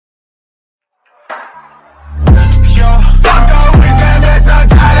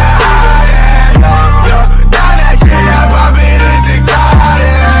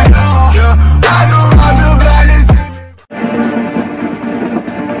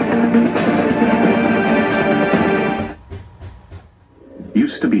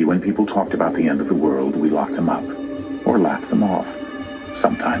used to be when people talked about the end of the world, we locked them up, or laughed them off.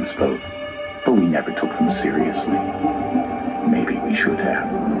 Sometimes both. But we never took them seriously. Maybe we should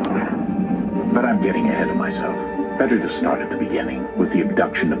have. But I'm getting ahead of myself. Better to start at the beginning, with the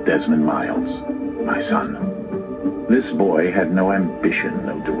abduction of Desmond Miles, my son. This boy had no ambition,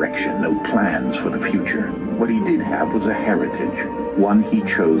 no direction, no plans for the future. What he did have was a heritage, one he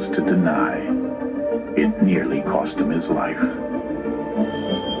chose to deny. It nearly cost him his life.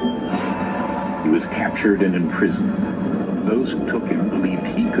 He was captured and imprisoned. Those who took him believed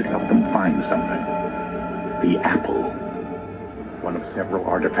he could help them find something. The apple. One of several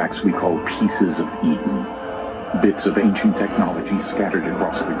artifacts we call pieces of Eden. Bits of ancient technology scattered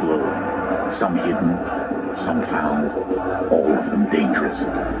across the globe. Some hidden, some found, all of them dangerous.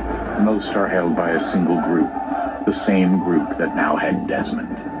 Most are held by a single group, the same group that now had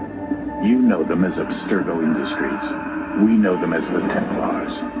Desmond. You know them as Abstergo Industries. We know them as the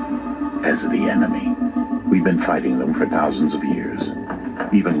Templars, as the enemy. We've been fighting them for thousands of years,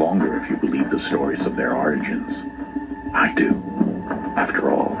 even longer if you believe the stories of their origins. I do.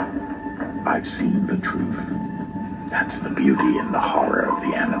 After all, I've seen the truth. That's the beauty and the horror of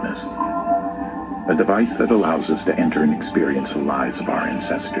the Animus. A device that allows us to enter and experience the lives of our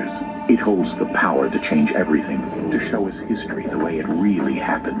ancestors. It holds the power to change everything, to show us history the way it really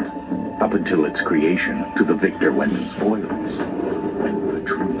happened. Up until its creation, to the victor went the spoils, went the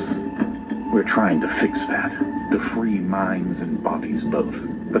truth. We're trying to fix that, to free minds and bodies both.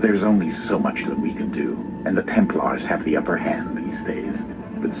 But there's only so much that we can do, and the Templars have the upper hand these days.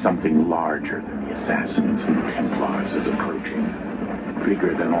 But something larger than the Assassins and Templars is approaching,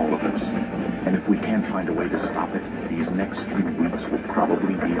 bigger than all of us. And if we can't find a way to stop it, these next few weeks will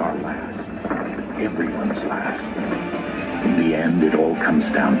probably be our last. Everyone's last. In the end, it all comes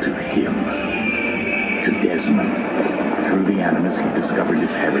down to him. To Desmond. Through the Animus, he discovered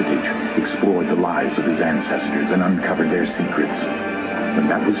his heritage, explored the lives of his ancestors, and uncovered their secrets. When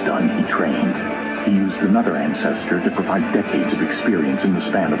that was done, he trained. He used another ancestor to provide decades of experience in the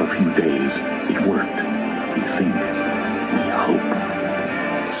span of a few days. It worked. We think. We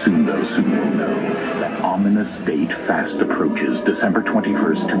hope. Soon, though, soon we'll know. That ominous date fast approaches, December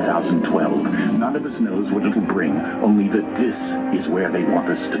 21st, 2012. None of us knows what it'll bring, only that this is where they want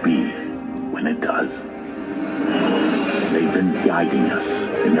us to be, when it does. They've been guiding us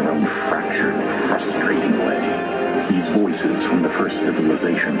in their own fractured, frustrating way. These voices from the first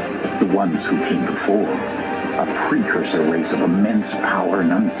civilization, the ones who came before, a precursor race of immense power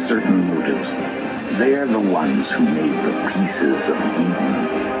and uncertain motives. They're the ones who made the pieces of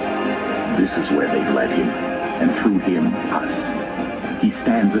Eden. This is where they've led him, and through him, us. He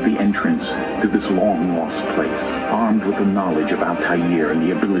stands at the entrance to this long-lost place, armed with the knowledge of Altair and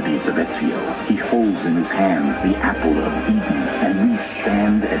the abilities of Ezio. He holds in his hands the apple of Eden, and we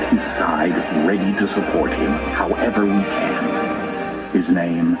stand at his side, ready to support him, however we can. His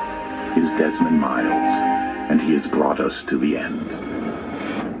name is Desmond Miles, and he has brought us to the end.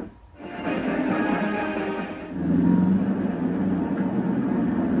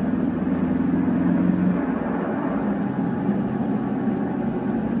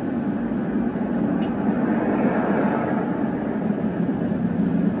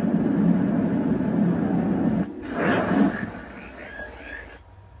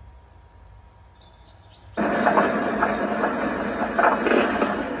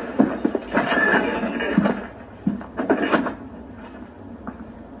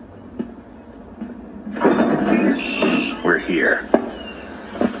 Here.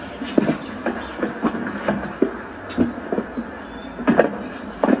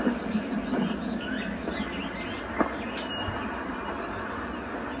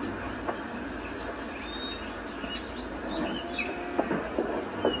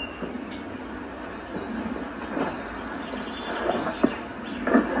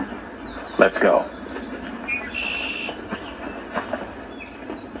 Let's go.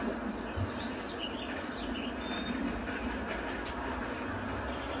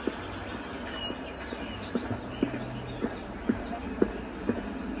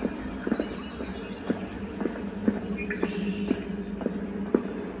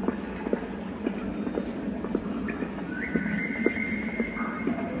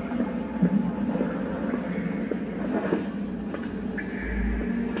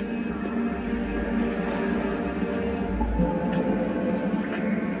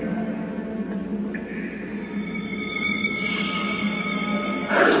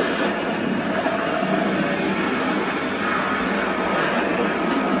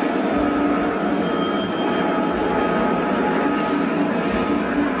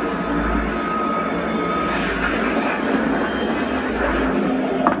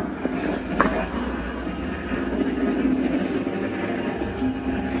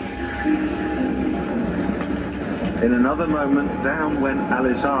 moment, down went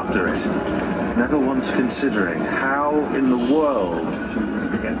Alice after it, never once considering how in the world she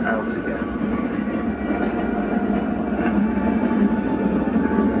was to get out again.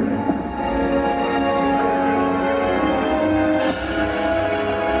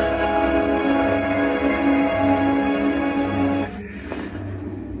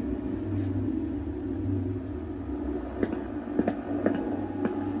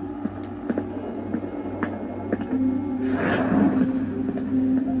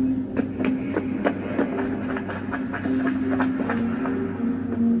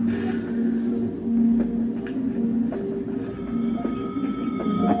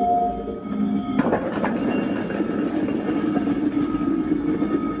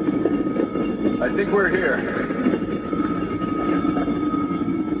 I think we're here.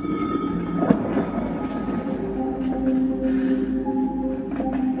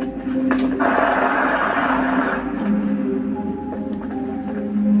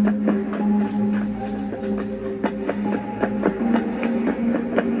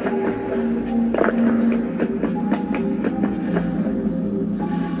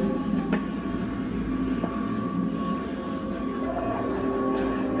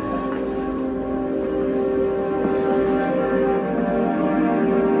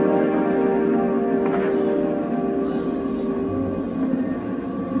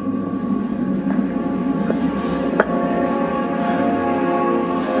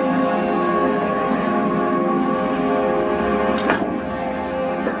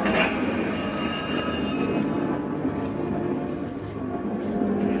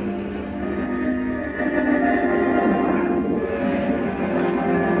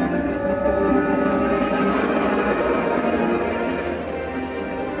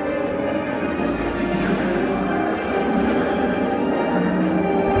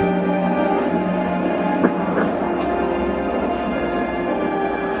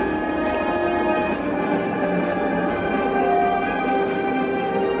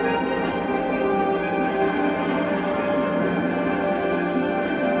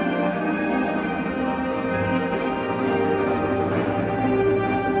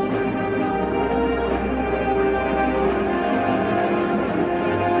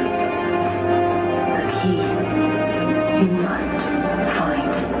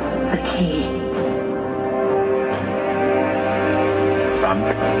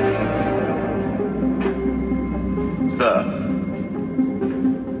 Sir.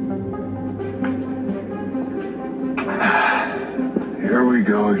 Here we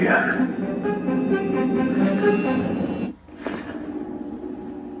go again.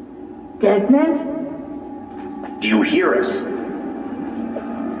 Desmond? Do you hear us?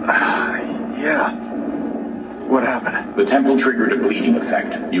 Yeah. What happened? The temple triggered a bleeding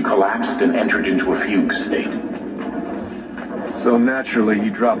effect. You collapsed and entered into a fugue state. So naturally, you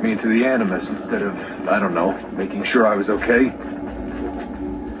dropped me into the Animus instead of, I don't know, making sure I was okay?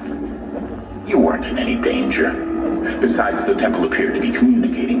 You weren't in any danger. Besides, the temple appeared to be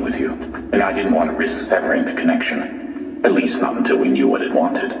communicating with you, and I didn't want to risk severing the connection. At least not until we knew what it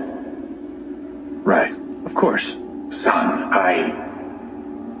wanted. Right. Of course. Son,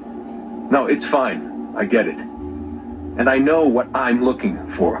 No, it's fine. I get it. And I know what I'm looking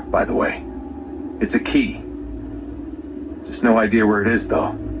for, by the way. It's a key. Just no idea where it is,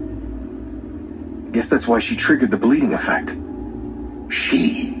 though. I guess that's why she triggered the bleeding effect.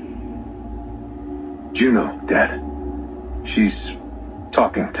 She? Juno, Dad. She's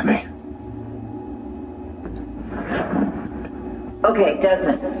talking to me. Okay,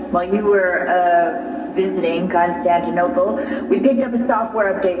 Desmond. While you were visiting Constantinople, we picked up a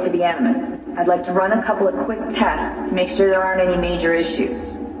software update for the Animus. I'd like to run a couple of quick tests, make sure there aren't any major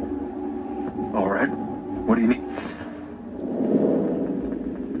issues. All right. What do you need?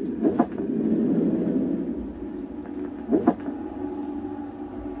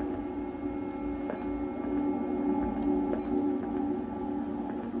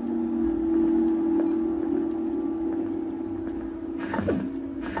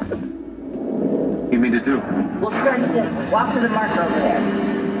 You mean to do? We'll start simple. Walk to the marker over there.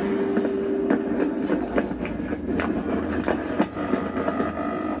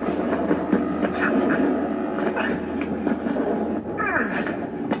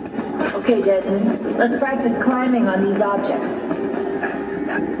 Okay, Desmond. Let's practice climbing on these objects.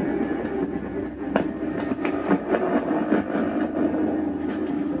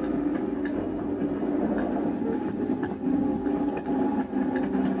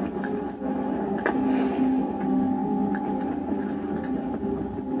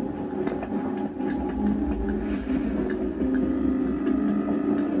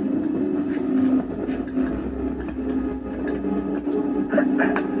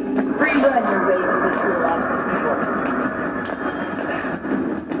 Templars took the course.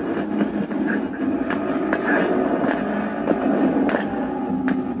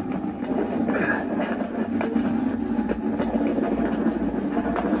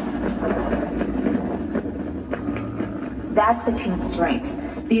 That's a constraint.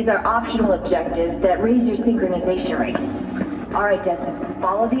 These are optional objectives that raise your synchronization rate. Alright, Desmond,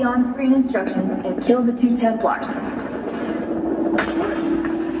 follow the on-screen instructions and kill the 2 Templars.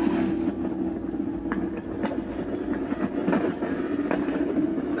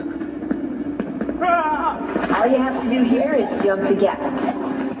 All you have to do here is jump the gap.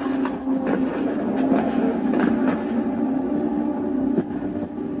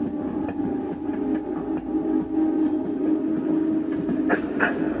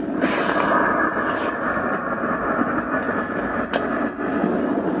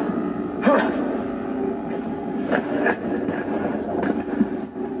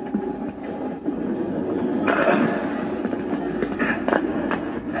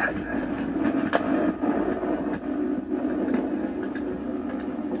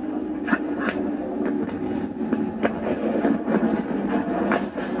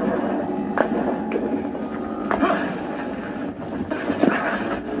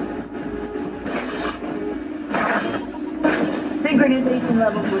 Synchronization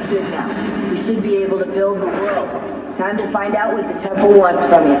levels look good now. We should be able to build the world. Time to find out what the temple wants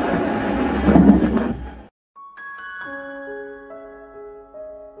from you.